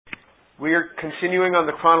We are continuing on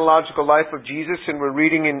the chronological life of Jesus, and we're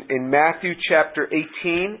reading in Matthew chapter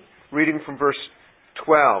 18, reading from verse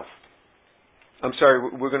 12.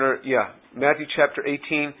 Matthew chapter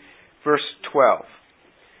 18, verse 12.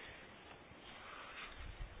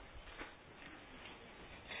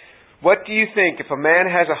 What do you think? If a man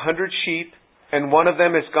has 100 sheep, and one of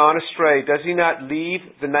them has gone astray, does he not leave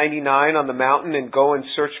the 99 on the mountain and go and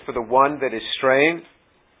search for the one that is straying?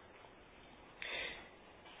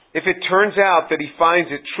 If it turns out that he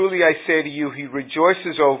finds it, truly I say to you, he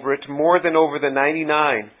rejoices over it more than over the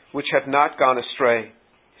 99 which have not gone astray.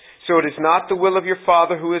 So it is not the will of your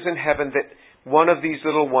Father who is in heaven that one of these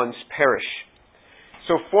little ones perish.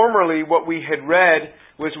 So formerly what we had read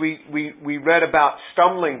was we read about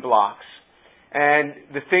stumbling blocks and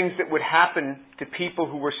the things that would happen to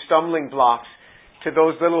people who were stumbling blocks to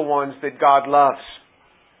those little ones that God loves.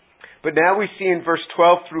 But now we see in verse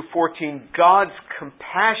 12 through 14 God's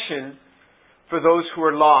compassion for those who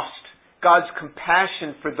are lost. God's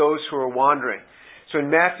compassion for those who are wandering. So in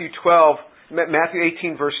Matthew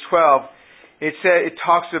 18 verse 12, it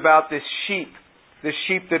talks about this sheep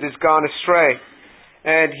that has gone astray.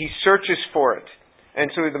 And he searches for it. And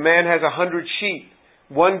so the man has 100 sheep.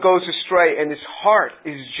 One goes astray, and his heart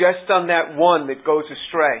is just on that one that goes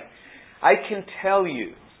astray. I can tell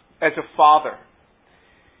you, as a father,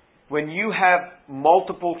 when you have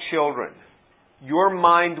multiple children, your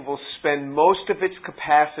mind will spend most of its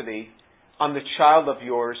capacity on the child of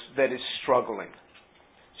yours that is struggling.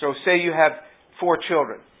 So say you have 4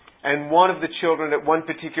 children, and one of the children at one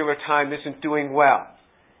particular time isn't doing well.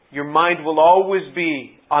 Your mind will always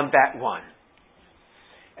be on that one.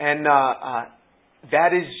 And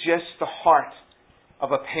that is just the heart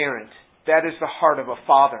of a parent. That is the heart of a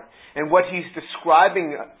father. And what he's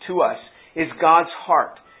describing to us is God's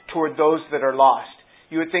heart toward those that are lost.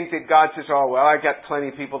 You would think that God says, oh, well, I got plenty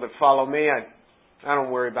of people that follow me. I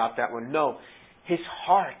don't worry about that one. No. His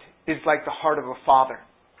heart is like the heart of a father.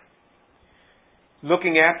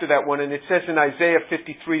 Looking after that one, and it says in Isaiah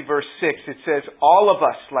 53 verse 6, it says, all of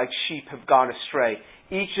us like sheep have gone astray.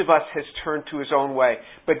 Each of us has turned to his own way.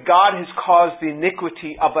 But God has caused the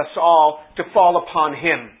iniquity of us all to fall upon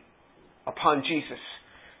him, upon Jesus.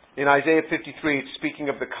 In Isaiah 53, it's speaking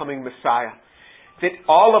of the coming Messiah. That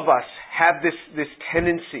all of us have this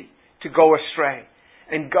tendency to go astray.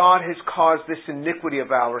 And God has caused this iniquity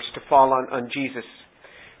of ours to fall on Jesus.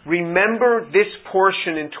 Remember this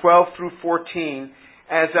portion in 12 through 14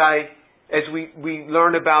 as we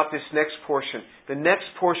learn about this next portion. The next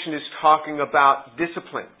portion is talking about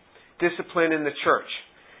discipline. Discipline in the church.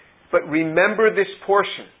 But remember this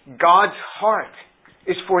portion. God's heart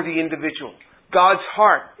is for the individual. God's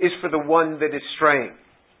heart is for the one that is straying.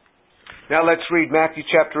 Now let's read Matthew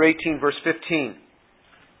chapter 18, verse 15.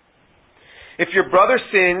 If your brother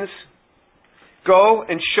sins, go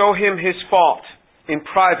and show him his fault in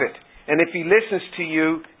private. And if he listens to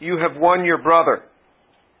you, you have won your brother.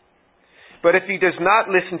 But if he does not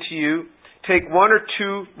listen to you, take 1 or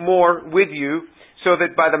 2 more with you, so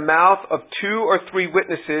that by the mouth of 2 or 3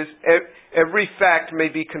 witnesses every fact may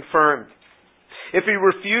be confirmed. If he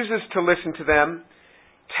refuses to listen to them,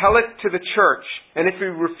 tell it to the church. And if he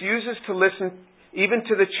refuses to listen even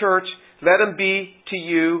to the church, let him be to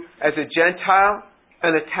you as a Gentile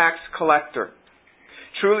and a tax collector.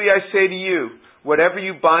 Truly I say to you, whatever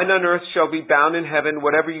you bind on earth shall be bound in heaven,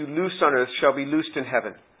 whatever you loose on earth shall be loosed in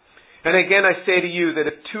heaven. And again I say to you that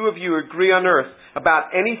if 2 of you agree on earth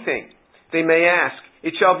about anything they may ask,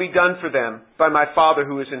 it shall be done for them by my Father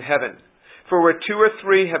who is in heaven. For where 2 or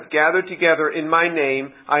 3 have gathered together in my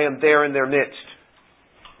name, I am there in their midst.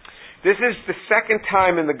 This is the second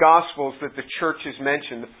time in the Gospels that the church is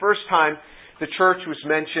mentioned. The first time the church was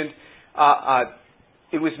mentioned,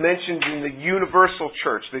 it was mentioned in the universal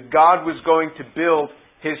church, that God was going to build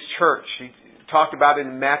His church. He talked about it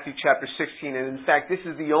in Matthew chapter 16, and in fact, this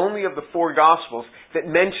is the only of the 4 Gospels that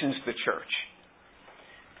mentions the church.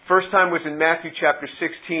 First time was in Matthew chapter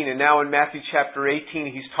 16, and now in Matthew chapter 18,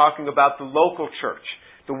 he's talking about the local church,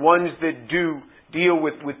 the ones that do deal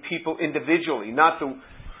with people individually, not the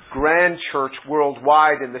grand church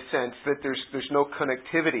worldwide in the sense that there's no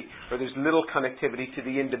connectivity, or there's little connectivity to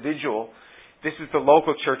the individual. This is the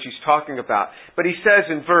local church he's talking about. But he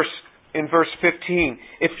says in verse 15,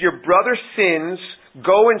 if your brother sins,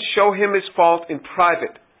 go and show him his fault in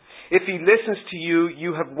private. If he listens to you,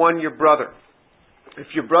 you have won your brother. If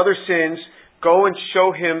your brother sins, go and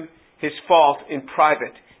show him his fault in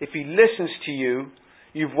private. If he listens to you,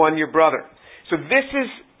 you've won your brother. So this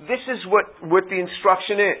is what the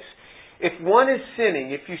instruction is. If one is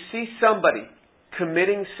sinning, if you see somebody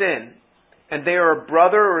committing sin, and they are a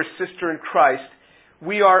brother or a sister in Christ,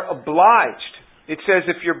 we are obliged. It says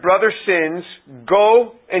if your brother sins,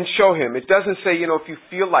 go and show him. It doesn't say, if you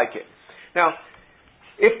feel like it. Now,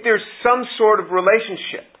 if there's some sort of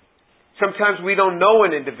relationship, sometimes we don't know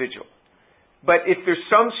an individual. But if there's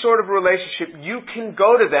some sort of relationship, you can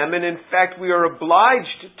go to them, and in fact we are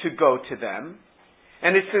obliged to go to them.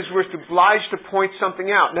 And it says we're obliged to point something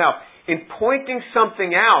out. Now, in pointing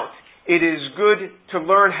something out, it is good to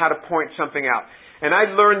learn how to point something out. And I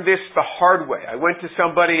learned this the hard way. I went to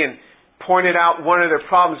somebody and pointed out one of their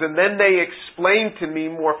problems, and then they explained to me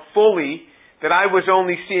more fully that I was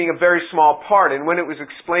only seeing a very small part. And when it was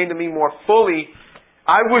explained to me more fully,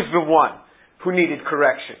 I was the one who needed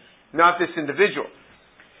correction, not this individual.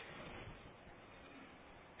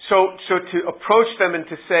 So to approach them and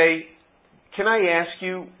to say, can I ask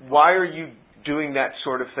you, why are you doing that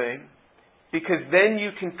sort of thing? Because then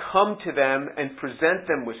you can come to them and present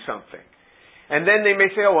them with something. And then they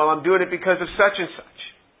may say, oh, well, I'm doing it because of such and such.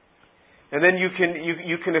 And then you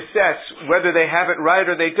can assess whether they have it right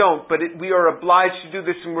or they don't. But we are obliged to do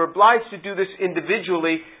this, and we're obliged to do this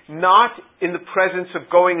individually, not in the presence of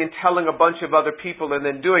going and telling a bunch of other people and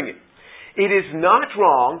then doing it. It is not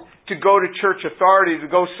wrong to go to church authority, to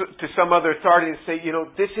go to some other authority and say,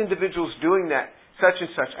 this individual's doing that, such and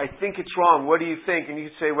such. I think it's wrong. What do you think? And you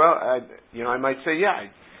say, well, I might say, yeah,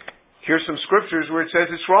 here's some scriptures where it says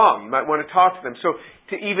it's wrong. You might want to talk to them. So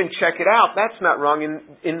to even check it out, that's not wrong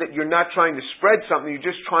in that you're not trying to spread something, you're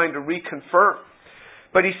just trying to reconfirm.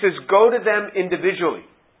 But he says, go to them individually.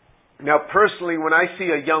 Now personally, when I see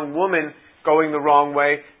a young woman going the wrong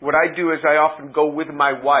way, what I do is I often go with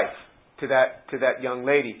my wife to that young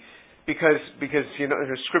lady. Because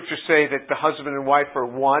the scriptures say that the husband and wife are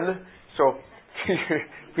one, so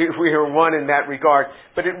we are one in that regard.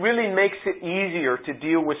 But it really makes it easier to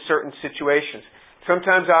deal with certain situations.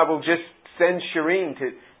 Sometimes I will just send Shireen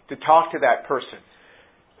to talk to that person.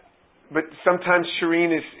 But sometimes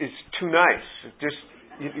Shireen is too nice.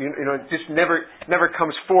 It just never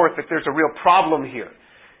comes forth that there's a real problem here.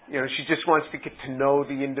 She just wants to get to know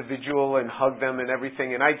the individual and hug them and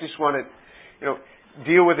everything. And I just want to,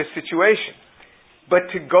 deal with the situation. But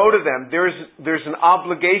to go to them, there's an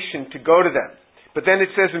obligation to go to them. But then it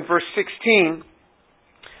says in verse 16,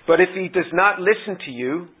 but if he does not listen to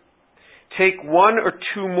you, take one or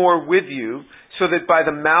two more with you, so that by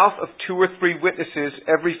the mouth of 2 or 3 witnesses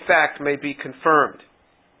every fact may be confirmed.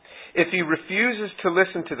 If he refuses to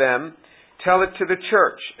listen to them, tell it to the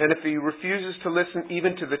church. And if he refuses to listen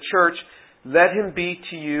even to the church, let him be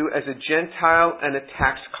to you as a Gentile and a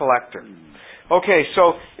tax collector. Okay,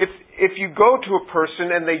 so if you go to a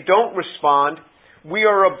person and they don't respond, we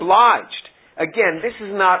are obliged. Again, this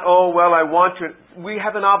is not, we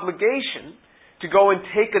have an obligation to go and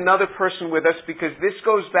take another person with us, because this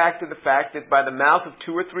goes back to the fact that by the mouth of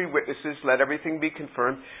 2 or 3 witnesses, let everything be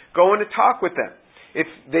confirmed. Go in to talk with them. If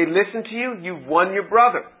they listen to you, you've won your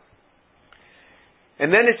brother. And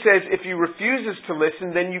then it says, if he refuses to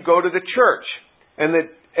listen, then you go to the church. And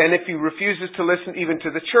if he refuses to listen even to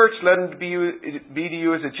the church, let him be to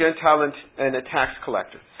you as a Gentile and a tax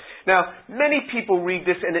collector. Now, many people read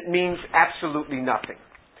this and it means absolutely nothing.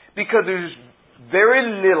 Because there's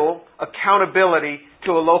very little accountability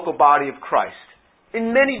to a local body of Christ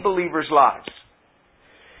in many believers' lives.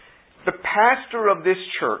 The pastor of this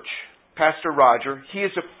church, Pastor Roger, he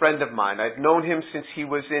is a friend of mine. I've known him since he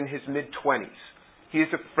was in his mid-20s. He is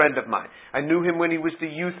a friend of mine. I knew him when he was the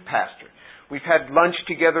youth pastor. We've had lunch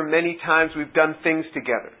together many times. We've done things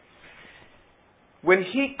together. When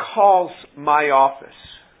he calls my office,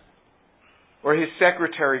 or his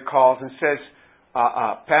secretary calls and says,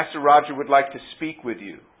 Pastor Roger would like to speak with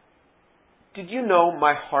you, did you know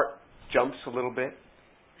my heart jumps a little bit?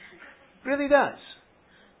 It really does.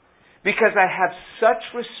 Because I have such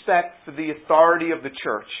respect for the authority of the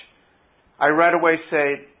church, I right away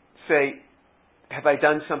say, have I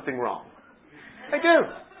done something wrong? I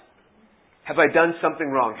do. Have I done something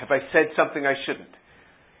wrong? Have I said something I shouldn't?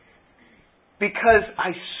 Because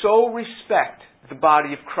I so respect the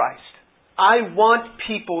body of Christ. I want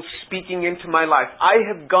people speaking into my life. I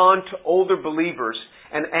have gone to older believers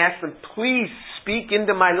and asked them, please speak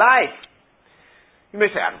into my life. You may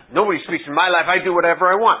say, nobody speaks in my life. I do whatever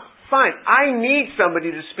I want. Fine. I need somebody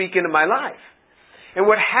to speak into my life. And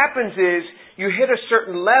what happens is you hit a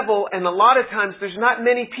certain level, and a lot of times there's not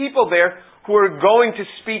many people there who are going to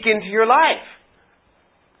speak into your life.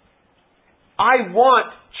 I want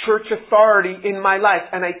church authority in my life,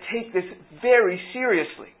 and I take this very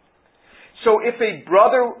seriously. So if a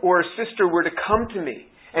brother or a sister were to come to me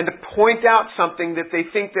and to point out something that they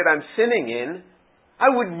think that I'm sinning in, I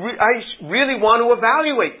really want to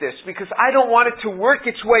evaluate this, because I don't want it to work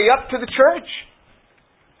its way up to the church.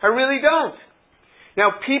 I really don't.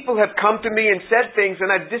 Now, people have come to me and said things,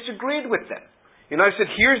 and I've disagreed with them. I said,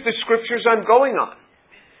 here's the scriptures I'm going on.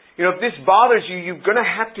 If this bothers you, you're going to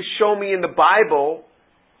have to show me in the Bible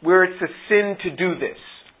where it's a sin to do this.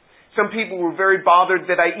 Some people were very bothered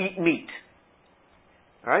that I eat meat.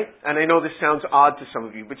 All right? And I know this sounds odd to some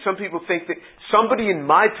of you, but some people think that somebody in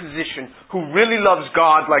my position who really loves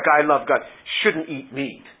God like I love God shouldn't eat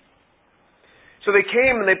meat. So they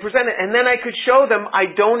came and they presented, and then I could show them,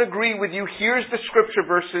 I don't agree with you. Here's the scripture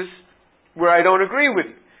verses where I don't agree with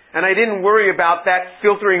you. And I didn't worry about that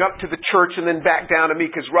filtering up to the church and then back down to me,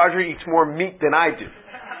 because Roger eats more meat than I do.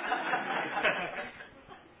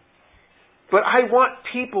 But I want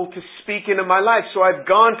people to speak into my life. So I've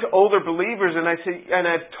gone to older believers and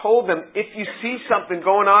I've told them, if you see something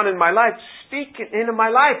going on in my life, speak it into my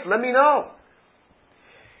life. Let me know.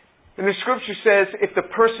 And the scripture says, if the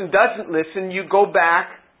person doesn't listen, you go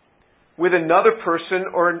back with another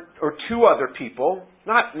person or two other people.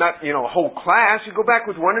 Not a whole class. You go back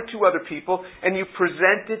with one or two other people and you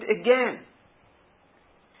present it again.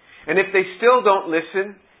 And if they still don't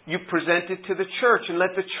listen, you present it to the church and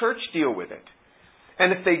let the church deal with it.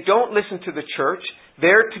 And if they don't listen to the church,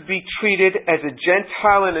 they're to be treated as a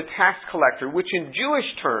Gentile and a tax collector, which in Jewish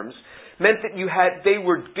terms meant that they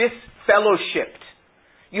were disfellowshipped.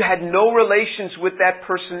 You had no relations with that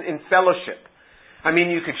person in fellowship.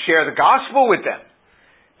 You could share the gospel with them,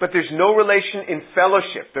 but there's no relation in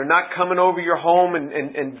fellowship. They're not coming over your home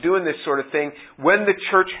and doing this sort of thing. When the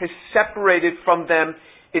church has separated from them,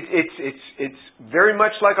 it's very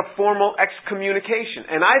much like a formal excommunication.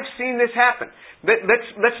 And I've seen this happen.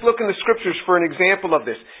 Let's look in the scriptures for an example of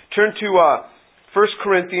this. Turn to 1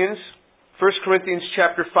 Corinthians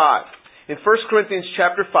chapter 5. In 1 Corinthians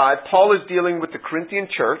chapter 5, Paul is dealing with the Corinthian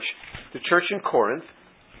church, the church in Corinth.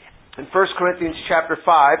 In 1 Corinthians chapter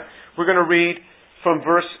 5, we're going to read from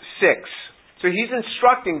verse 6. So he's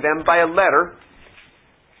instructing them by a letter,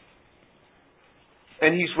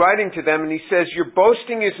 and he's writing to them, and he says, your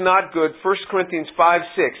boasting is not good. 1 Corinthians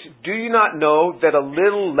 5:6. Do you not know that a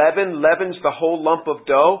little leaven leavens the whole lump of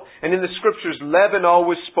dough? And in the scriptures, leaven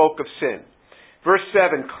always spoke of sin. Verse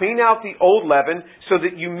 7, clean out the old leaven so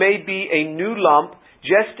that you may be a new lump,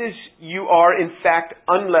 just as you are in fact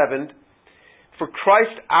unleavened. For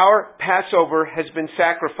Christ our Passover has been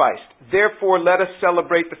sacrificed. Therefore let us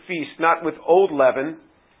celebrate the feast, not with old leaven.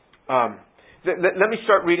 Let me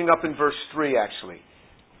start reading up in verse 3 actually.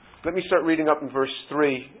 Let me start reading up in verse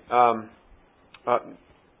 3.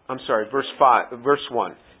 Verse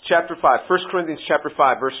 1. Chapter 5, 1 Corinthians chapter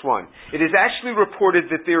 5, verse 1. It is actually reported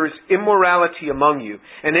that there is immorality among you,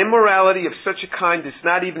 an immorality of such a kind does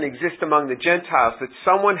not even exist among the Gentiles, that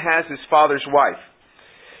someone has his father's wife.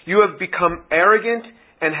 You have become arrogant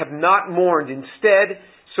and have not mourned, instead,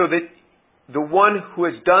 so that the one who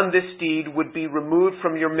has done this deed would be removed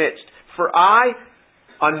from your midst. For I,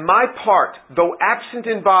 on my part, though absent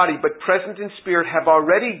in body but present in spirit, have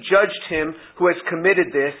already judged him who has committed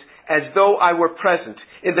this, as though I were present.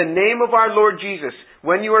 In the name of our Lord Jesus,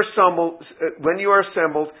 when you are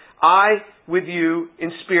assembled, I with you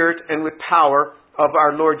in spirit and with power of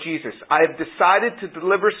our Lord Jesus. I have decided to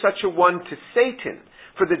deliver such a one to Satan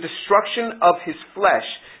for the destruction of his flesh,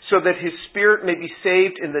 so that his spirit may be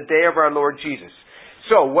saved in the day of our Lord Jesus.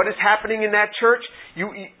 So, what is happening in that church?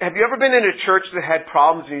 Have you ever been in a church that had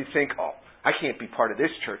problems and you think, oh, I can't be part of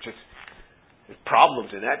this church. There's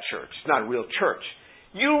problems in that church. It's not a real church.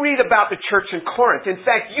 You read about the church in Corinth. In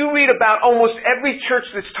fact, you read about almost every church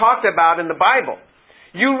that's talked about in the Bible.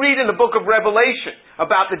 You read in the book of Revelation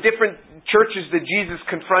about the different churches that Jesus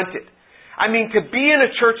confronted. To be in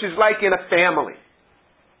a church is like in a family.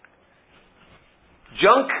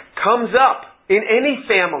 Junk comes up in any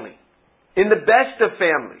family, in the best of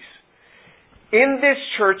families. In this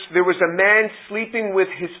church, there was a man sleeping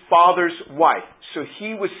with his father's wife. So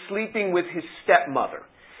he was sleeping with his stepmother.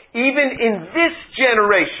 Even in this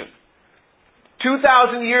generation,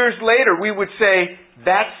 2,000 years later, we would say,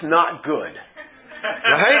 that's not good.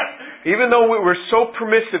 Right? Even though we're so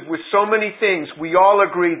permissive with so many things, we all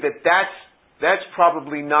agree that that's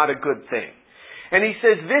probably not a good thing. And he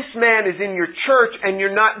says, this man is in your church and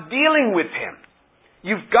you're not dealing with him.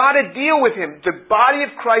 You've got to deal with him. The body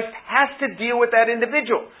of Christ has to deal with that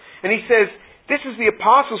individual. And he says, this is the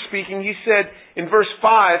apostle speaking. He said in verse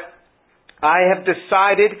 5, I have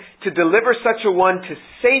decided to deliver such a one to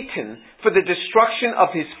Satan for the destruction of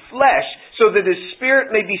his flesh, so that his spirit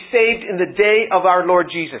may be saved in the day of our Lord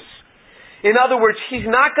Jesus. In other words, he's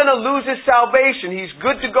not going to lose his salvation. He's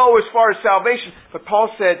good to go as far as salvation. But Paul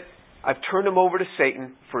said, I've turned him over to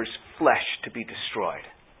Satan for his flesh to be destroyed.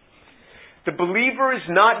 The believer is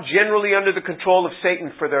not generally under the control of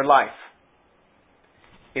Satan for their life.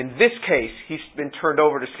 In this case, he's been turned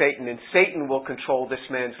over to Satan, and Satan will control this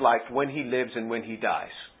man's life when he lives and when he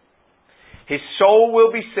dies. His soul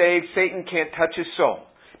will be saved. Satan can't touch his soul.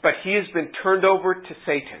 But he has been turned over to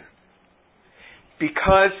Satan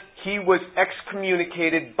because he was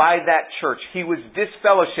excommunicated by that church. He was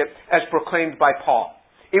disfellowshipped as proclaimed by Paul.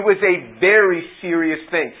 It was a very serious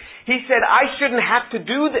thing. He said, I shouldn't have to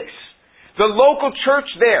do this. The local church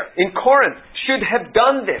there in Corinth should have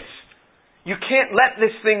done this. You can't let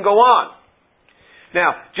this thing go on.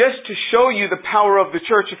 Now, just to show you the power of the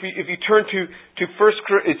church, if you turn to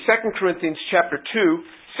 2 Corinthians chapter 2,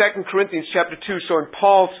 2 Corinthians chapter 2, so in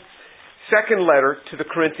Paul's second letter to the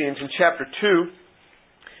Corinthians in chapter 2,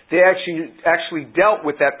 they actually dealt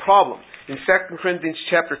with that problem. In 2 Corinthians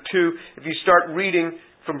chapter 2, if you start reading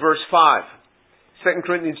from verse 5, 2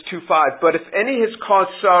 Corinthians 2:5, but if any has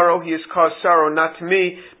caused sorrow, he has caused sorrow not to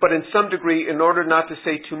me, but in some degree, in order not to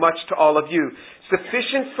say too much to all of you.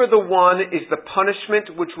 Sufficient for the one is the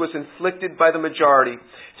punishment which was inflicted by the majority,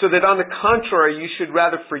 so that on the contrary you should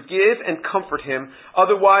rather forgive and comfort him,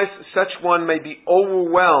 otherwise such one may be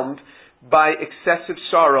overwhelmed by excessive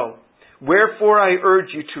sorrow. Wherefore I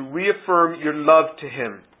urge you to reaffirm your love to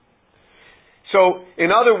him. So,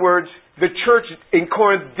 in other words, the church in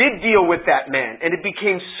Corinth did deal with that man, and it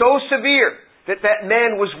became so severe that that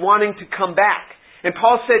man was wanting to come back. And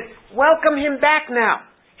Paul said, welcome him back now.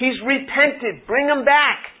 He's repented. Bring him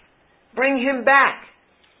back. Bring him back.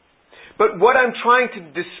 But what I'm trying to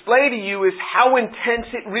display to you is how intense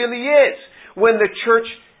it really is when the church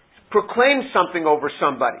proclaims something over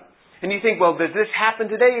somebody. And you think, well, does this happen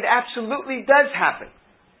today? It absolutely does happen.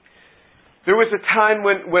 There was a time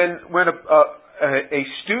when a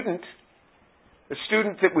student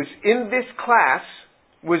that was in this class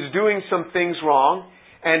was doing some things wrong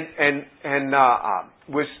and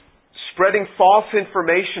was spreading false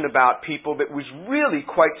information about people that was really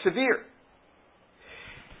quite severe.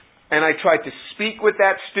 And I tried to speak with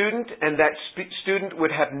that student, and that student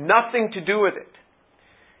would have nothing to do with it.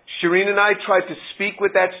 Shireen and I tried to speak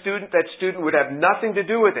with that student would have nothing to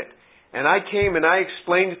do with it. And I came and I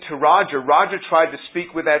explained it to Roger. Roger tried to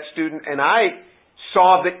speak with that student, and I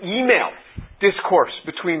saw the email discourse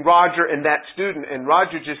between Roger and that student, and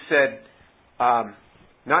Roger just said,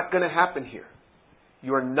 not going to happen here.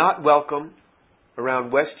 You are not welcome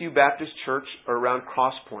around Westview Baptist Church or around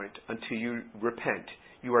Crosspoint until you repent.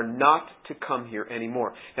 You are not to come here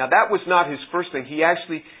anymore. Now that was not his first thing. He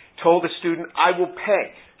actually told the student, I will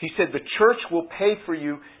pay. He said the church will pay for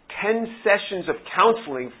you 10 sessions of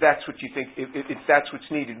counseling if that's what you think, if that's what's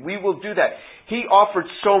needed. We will do that. He offered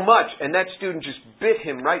so much, and that student just bit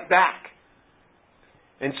him right back.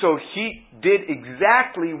 And so he did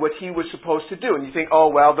exactly what he was supposed to do. And you think, oh,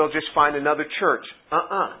 well, they'll just find another church.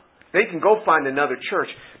 They can go find another church.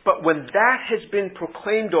 But when that has been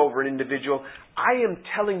proclaimed over an individual, I am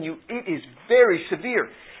telling you, it is very severe.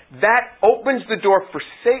 That opens the door for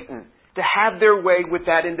Satan to have their way with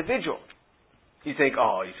that individual. You think,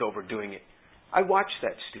 oh, he's overdoing it. I watched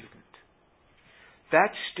that student.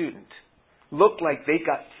 That student looked like they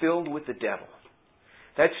got filled with the devil.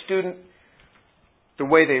 That student, the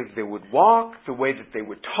way they would walk, the way that they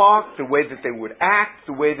would talk, the way that they would act,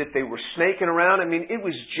 the way that they were snaking around, I mean, it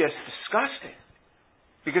was just disgusting.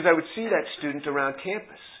 Because I would see that student around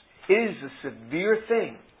campus. It is a severe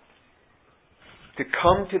thing to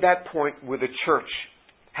come to that point where the church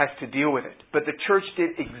has to deal with it. But the church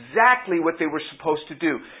did exactly what they were supposed to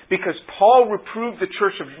do, because Paul reproved the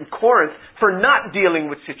church in Corinth for not dealing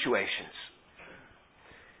with situations.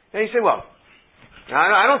 And you say, well,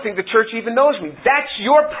 I don't think the church even knows me. That's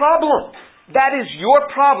your problem. That is your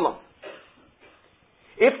problem.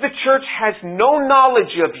 If the church has no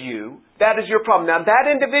knowledge of you, that is your problem. Now, that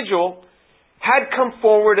individual had come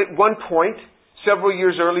forward at one point, several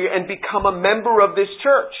years earlier, and become a member of this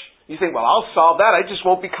church. You think, well, I'll solve that. I just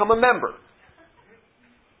won't become a member.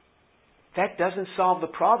 That doesn't solve the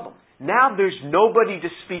problem. Now there's nobody to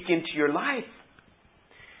speak into your life.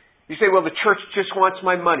 You say, well, the church just wants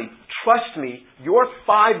my money. Trust me, your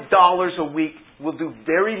 $5 a week will do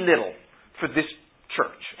very little for this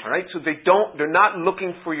church. All right? So they're not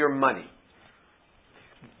looking for your money.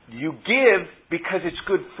 You give because it's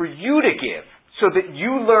good for you to give, so that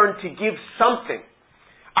you learn to give something.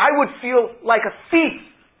 I would feel like a thief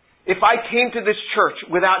if I came to this church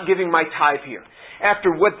without giving my tithe here.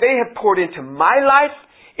 After what they have poured into my life,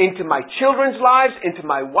 into my children's lives, into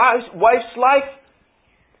my wife's life,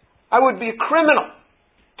 I would be a criminal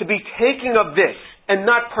to be taking of this and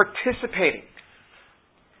not participating.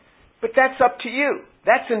 But that's up to you.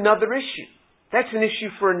 That's another issue. That's an issue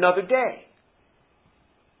for another day.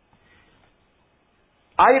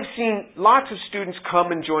 I have seen lots of students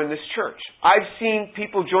come and join this church. I've seen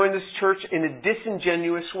people join this church in a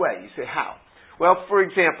disingenuous way. You say, how? Well, for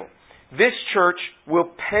example, this church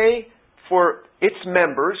will pay for its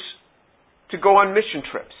members to go on mission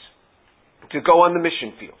trips, to go on the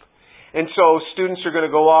mission field. And so students are going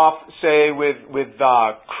to go off, say, with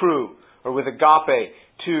Cru or with Agape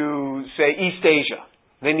to, say, East Asia.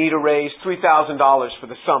 They need to raise $3,000 for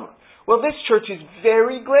the summer. Well, this church is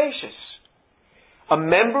very gracious. A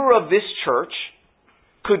member of this church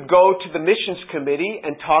could go to the missions committee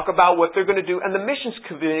and talk about what they're going to do, and the missions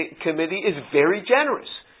committee is very generous.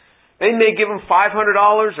 They may give them $500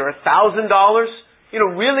 or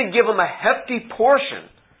 $1,000, really give them a hefty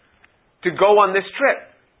portion to go on this trip.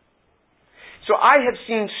 So I have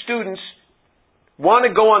seen students want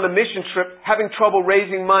to go on the mission trip, having trouble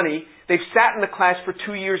raising money. They've sat in the class for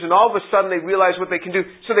 2 years, and all of a sudden they realize what they can do.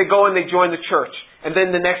 So they go and they join the church. And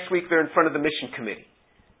then the next week they're in front of the mission committee.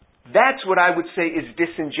 That's what I would say is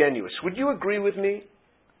disingenuous. Would you agree with me?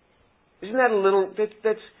 Isn't that a little...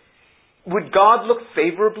 Would God look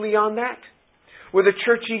favorably on that? Where the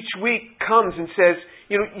church each week comes and says,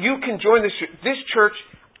 you can join this church. This church...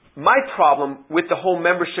 My problem with the whole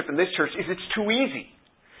membership in this church is it's too easy.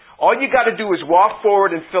 All you got to do is walk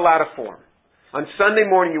forward and fill out a form. On Sunday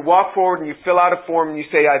morning, you walk forward and you fill out a form and you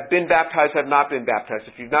say, I've been baptized, I've not been baptized.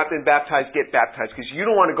 If you've not been baptized, get baptized. Because you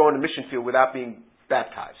don't want to go on a mission field without being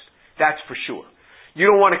baptized. That's for sure.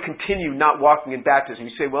 You don't want to continue not walking in baptism.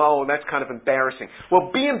 You say, well, that's kind of embarrassing.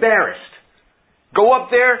 Well, be embarrassed. Go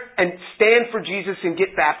up there and stand for Jesus and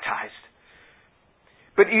get baptized.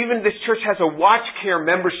 But even this church has a watch care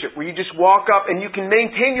membership where you just walk up and you can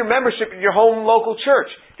maintain your membership at your home local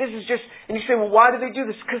church. This is just, and you say, well, why do they do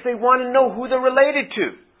this? Because they want to know who they're related to.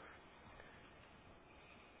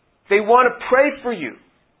 They want to pray for you.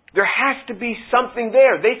 There has to be something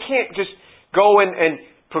there. They can't just go and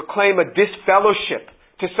proclaim a disfellowship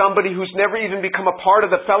to somebody who's never even become a part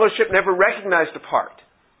of the fellowship, never recognized a part.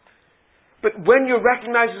 But when you're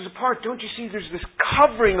recognized as a part, don't you see there's this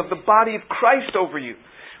covering of the body of Christ over you?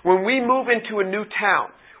 When we move into a new town,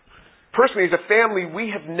 personally as a family, we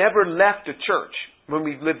have never left a church when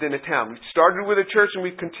we've lived in a town. We started with a church and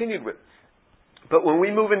we've continued with it. But when we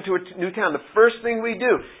move into a new town, the first thing we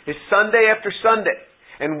do is Sunday after Sunday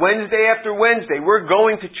and Wednesday after Wednesday, we're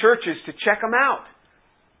going to churches to check them out.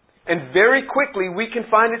 And very quickly we can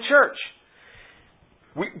find a church.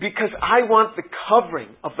 Because I want the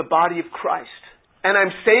covering of the body of Christ. And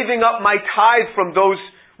I'm saving up my tithe from those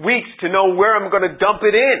weeks to know where I'm going to dump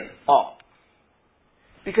it in all.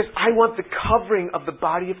 Because I want the covering of the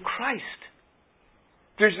body of Christ.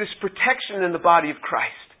 There's this protection in the body of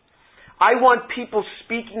Christ. I want people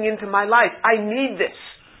speaking into my life. I need this.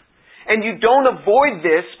 And you don't avoid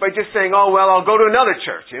this by just saying, oh, well, I'll go to another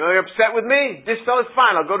church. You're upset with me? This fellow's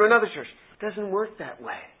fine. I'll go to another church. It doesn't work that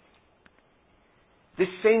way. This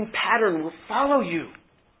same pattern will follow you.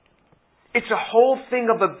 It's a whole thing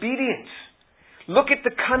of obedience. Look at the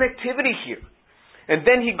connectivity here. And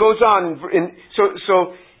then he goes on.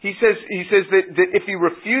 So he says that if he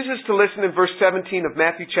refuses to listen in verse 17 of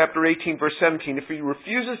Matthew chapter 18, verse 17, if he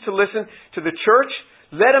refuses to listen to the church,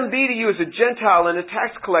 let him be to you as a Gentile and a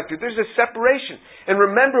tax collector. There's a separation. And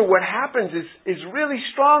remember, what happens is really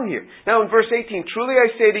strong here. Now in verse 18, truly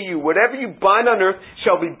I say to you, whatever you bind on earth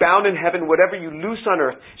shall be bound in heaven. Whatever you loose on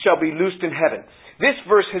earth shall be loosed in heaven. This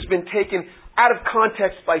verse has been taken out of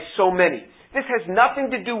context by so many. This has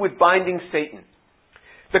nothing to do with binding Satan.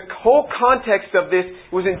 The whole context of this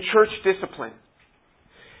was in church discipline.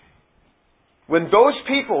 When those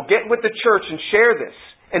people get with the church and share this,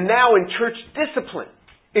 and now in church discipline,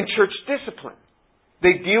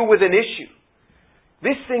 they deal with an issue.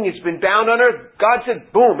 This thing has been bound on earth. God said,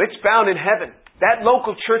 boom, it's bound in heaven. That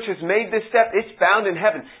local church has made this step. It's bound in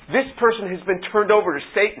heaven. This person has been turned over to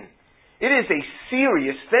Satan. It is a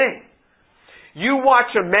serious thing. You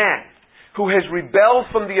watch a man who has rebelled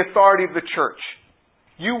from the authority of the church.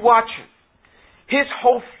 You watch him. His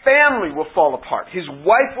whole family will fall apart. His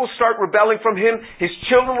wife will start rebelling from him. His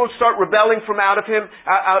children will start rebelling from out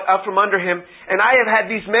from under him. And I have had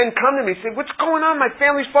these men come to me and say, what's going on? My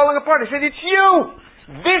family's falling apart. I said, it's you.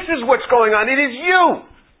 This is what's going on. It is you.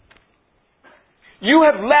 You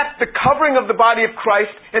have left the covering of the body of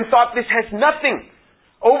Christ and thought this has nothing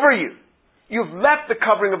over you. You've left the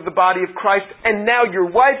covering of the body of Christ, and now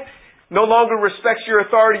your wife no longer respects your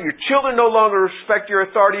authority, your children no longer respect your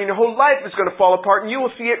authority, and your whole life is going to fall apart, and you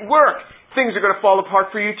will see at work things are going to fall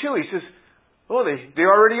apart for you too. He says, oh, they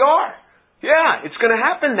already are. Yeah, it's going to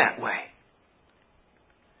happen that way.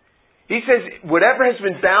 He says, whatever has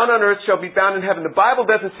been bound on earth shall be bound in heaven. The Bible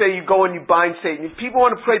doesn't say you go and you bind Satan. If people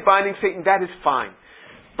want to pray binding Satan, that is fine.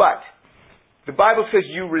 But the Bible says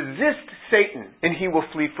you resist Satan and he will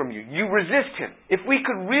flee from you. You resist him. If we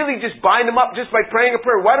could really just bind him up just by praying a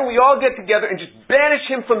prayer, why don't we all get together and just banish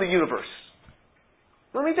him from the universe?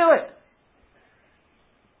 Let me do it.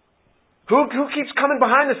 Who keeps coming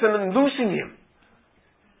behind us and then loosing him?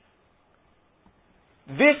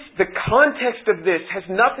 The context of this has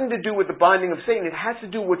nothing to do with the binding of Satan. It has to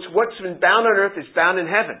do with what's been bound on earth is bound in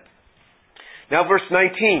heaven. Now verse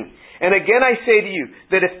 19. And again I say to you,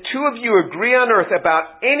 that if two of you agree on earth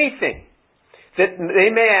about anything that they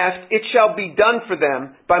may ask, it shall be done for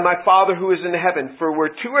them by my Father who is in heaven. For where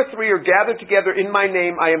two or three are gathered together in my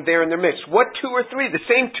name, I am there in their midst. What two or three? The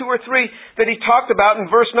same two or three that he talked about in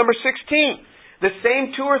verse number 16. The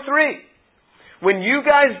same two or three. When you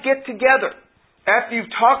guys get together, after you've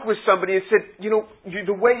talked with somebody and said,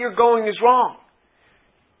 the way you're going is wrong.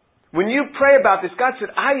 When you pray about this, God said,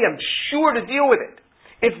 I am sure to deal with it.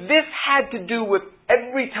 If this had to do with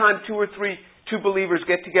every time two believers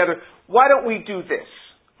get together, why don't we do this?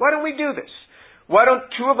 Why don't we do this? Why don't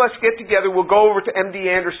two of us get together, we'll go over to MD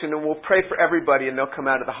Anderson and we'll pray for everybody and they'll come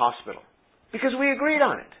out of the hospital. Because we agreed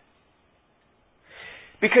on it.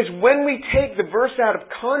 Because when we take the verse out of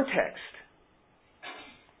context,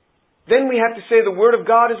 then we have to say the Word of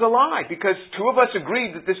God is a lie. Because two of us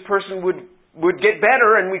agreed that this person would get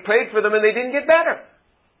better and we prayed for them and they didn't get better.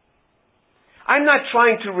 I'm not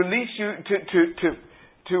trying to release you to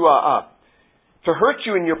hurt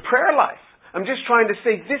you in your prayer life. I'm just trying to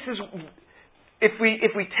say this is, if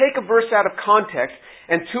we take a verse out of context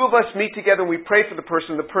and two of us meet together and we pray for the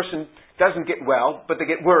person doesn't get well, but they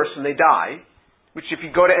get worse and they die, which if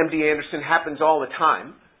you go to MD Anderson happens all the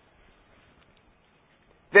time,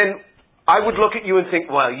 then I would look at you and think,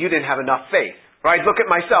 well, you didn't have enough faith. Or I'd look at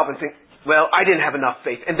myself and think, well, I didn't have enough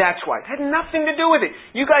faith, and that's why. It had nothing to do with it.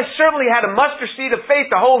 You guys certainly had a mustard seed of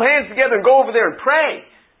faith to hold hands together and go over there and pray.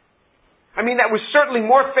 I mean, that was certainly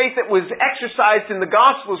more faith that was exercised in the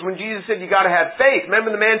Gospels when Jesus said you got to have faith.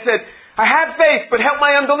 Remember the man said, I have faith, but help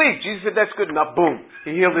my unbelief. Jesus said, that's good enough. Boom.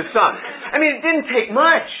 He healed his son. I mean, it didn't take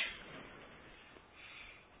much.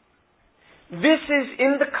 This is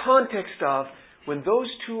in the context of when those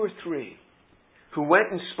two or three who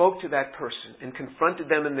went and spoke to that person and confronted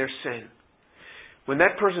them in their sin. When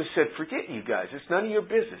that person said, forget you guys, it's none of your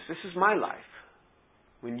business, this is my life.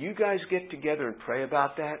 When you guys get together and pray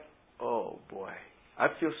about that, oh boy, I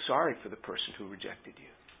feel sorry for the person who rejected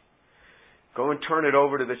you. Go and turn it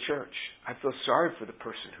over to the church. I feel sorry for the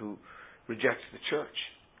person who rejects the church.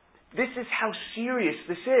 This is how serious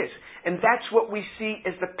this is. And that's what we see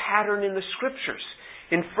as the pattern in the Scriptures.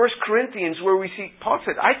 In 1 Corinthians, where we see, Paul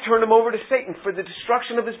said, I turned him over to Satan for the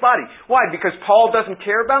destruction of his body. Why? Because Paul doesn't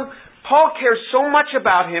care about him? Paul cares so much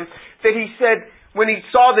about him that he said, when he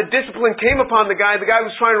saw the discipline came upon the guy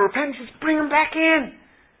was trying to repent, he says, bring him back in.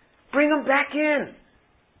 Bring him back in.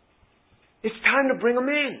 It's time to bring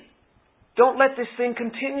him in. Don't let this thing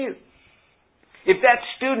continue. If that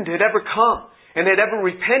student had ever come and had ever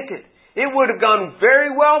repented, it would have gone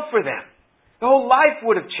very well for them. The whole life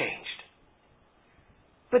would have changed.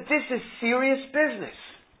 But this is serious business.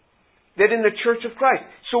 That in the Church of Christ.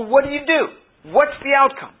 So what do you do? What's the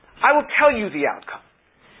outcome? I will tell you the outcome.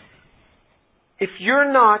 If you're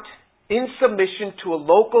not in submission to a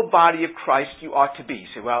local body of Christ, you ought to be. You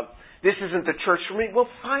say, well, this isn't the church for me. Well,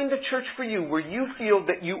 find a church for you where you feel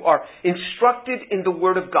that you are instructed in the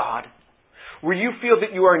Word of God. Where you feel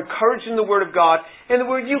that you are encouraged in the Word of God. And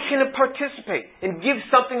where you can participate and give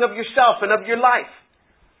something of yourself and of your life.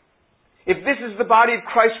 If this is the body of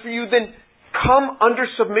Christ for you, then come under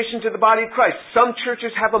submission to the body of Christ. Some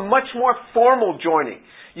churches have a much more formal joining.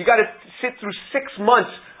 You got to sit through 6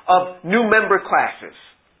 months of new member classes.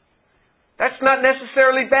 That's not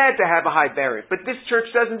necessarily bad to have a high barrier, but this church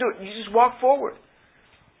doesn't do it. You just walk forward.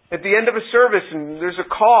 At the end of a service and there's a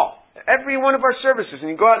call. Every one of our services,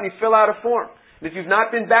 and you go out and you fill out a form. And if you've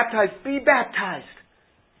not been baptized, be baptized.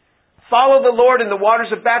 Follow the Lord in the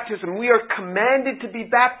waters of baptism. We are commanded to be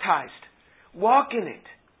baptized. Walk in it.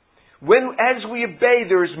 As we obey,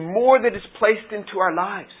 there is more that is placed into our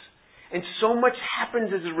lives. And so much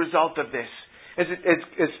happens as a result of this.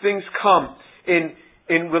 As things come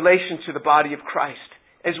in relation to the body of Christ.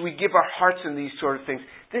 As we give our hearts in these sort of things.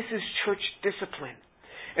 This is church discipline.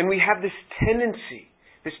 And we have this tendency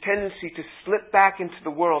to slip back into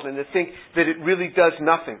the world and to think that it really does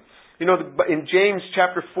nothing. In James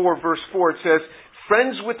chapter 4, verse 4, it says,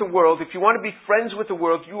 friends with the world, if you want to be friends with the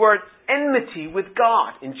world, you are at enmity with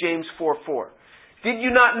God, in James 4:4. Did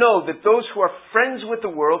you not know that those who are friends with the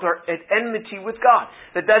world are at enmity with God?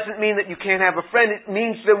 That doesn't mean that you can't have a friend. It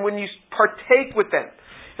means that when you partake with them.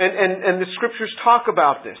 And the Scriptures talk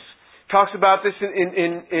about this. Talks about this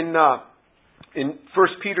in 1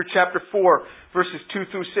 Peter chapter 4, verses 2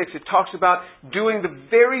 through 6. It talks about doing the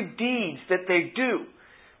very deeds that they do.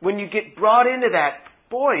 When you get brought into that,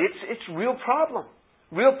 boy, it's real problem.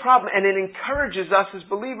 Real problem. And it encourages us as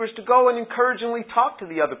believers to go and encouragingly talk to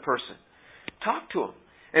the other person. Talk to them.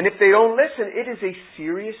 And if they don't listen, it is a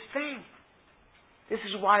serious thing. This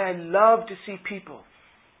is why I love to see people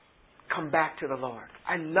come back to the Lord.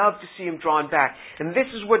 I love to see them drawn back. And this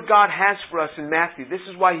is what God has for us in Matthew. This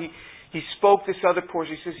is why He spoke this other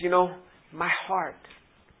portion. He says, my heart,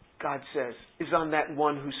 God says, is on that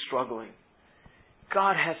one who's struggling.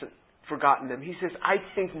 God hasn't forgotten them. He says, I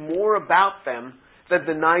think more about them than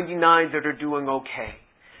the 99 that are doing okay.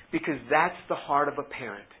 Because that's the heart of a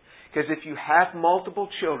parent. Because if you have multiple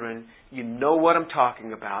children, you know what I'm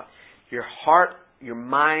talking about. Your heart, your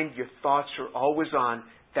mind, your thoughts are always on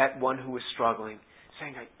that one who is struggling.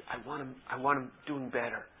 Saying, I want him doing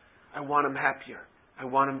better. I want him happier. I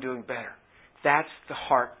want him doing better. That's the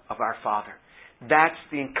heart of our Father. That's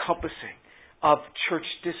the encompassing of church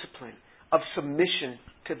discipline, of submission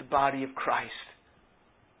to the body of Christ.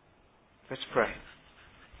 Let's pray.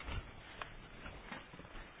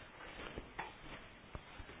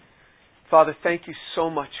 Father, thank you so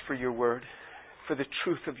much for your word, for the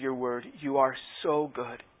truth of your word. You are so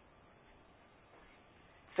good.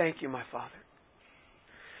 Thank you, my Father.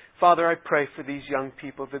 Father, I pray for these young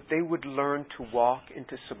people that they would learn to walk in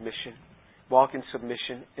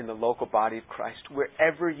submission in the local body of Christ,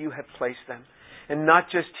 wherever you have placed them. And not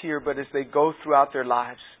just here, but as they go throughout their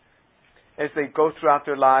lives. As they go throughout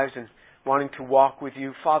their lives and wanting to walk with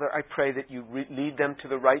you, Father, I pray that you lead them to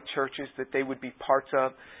the right churches that they would be parts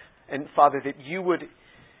of. And Father, that you would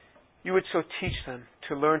so teach them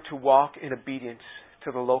to learn to walk in obedience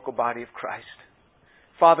to the local body of Christ.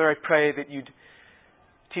 Father, I pray that you'd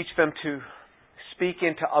teach them to speak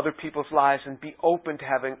into other people's lives and be open to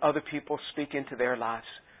having other people speak into their lives.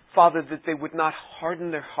 Father, that they would not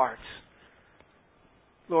harden their hearts.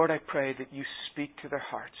 Lord, I pray that you speak to their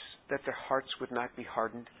hearts, that their hearts would not be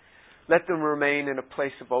hardened. Let them remain in a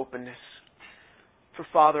place of openness. For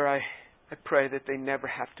Father, I pray that they never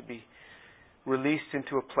have to be released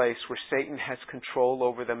into a place where Satan has control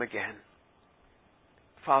over them again.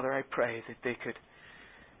 Father, I pray that they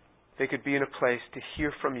could be in a place to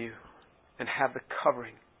hear from you and have the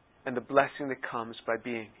covering and the blessing that comes by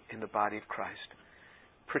being in the body of Christ.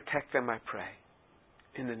 Protect them, I pray.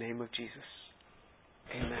 In the name of Jesus.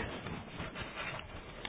 Amen.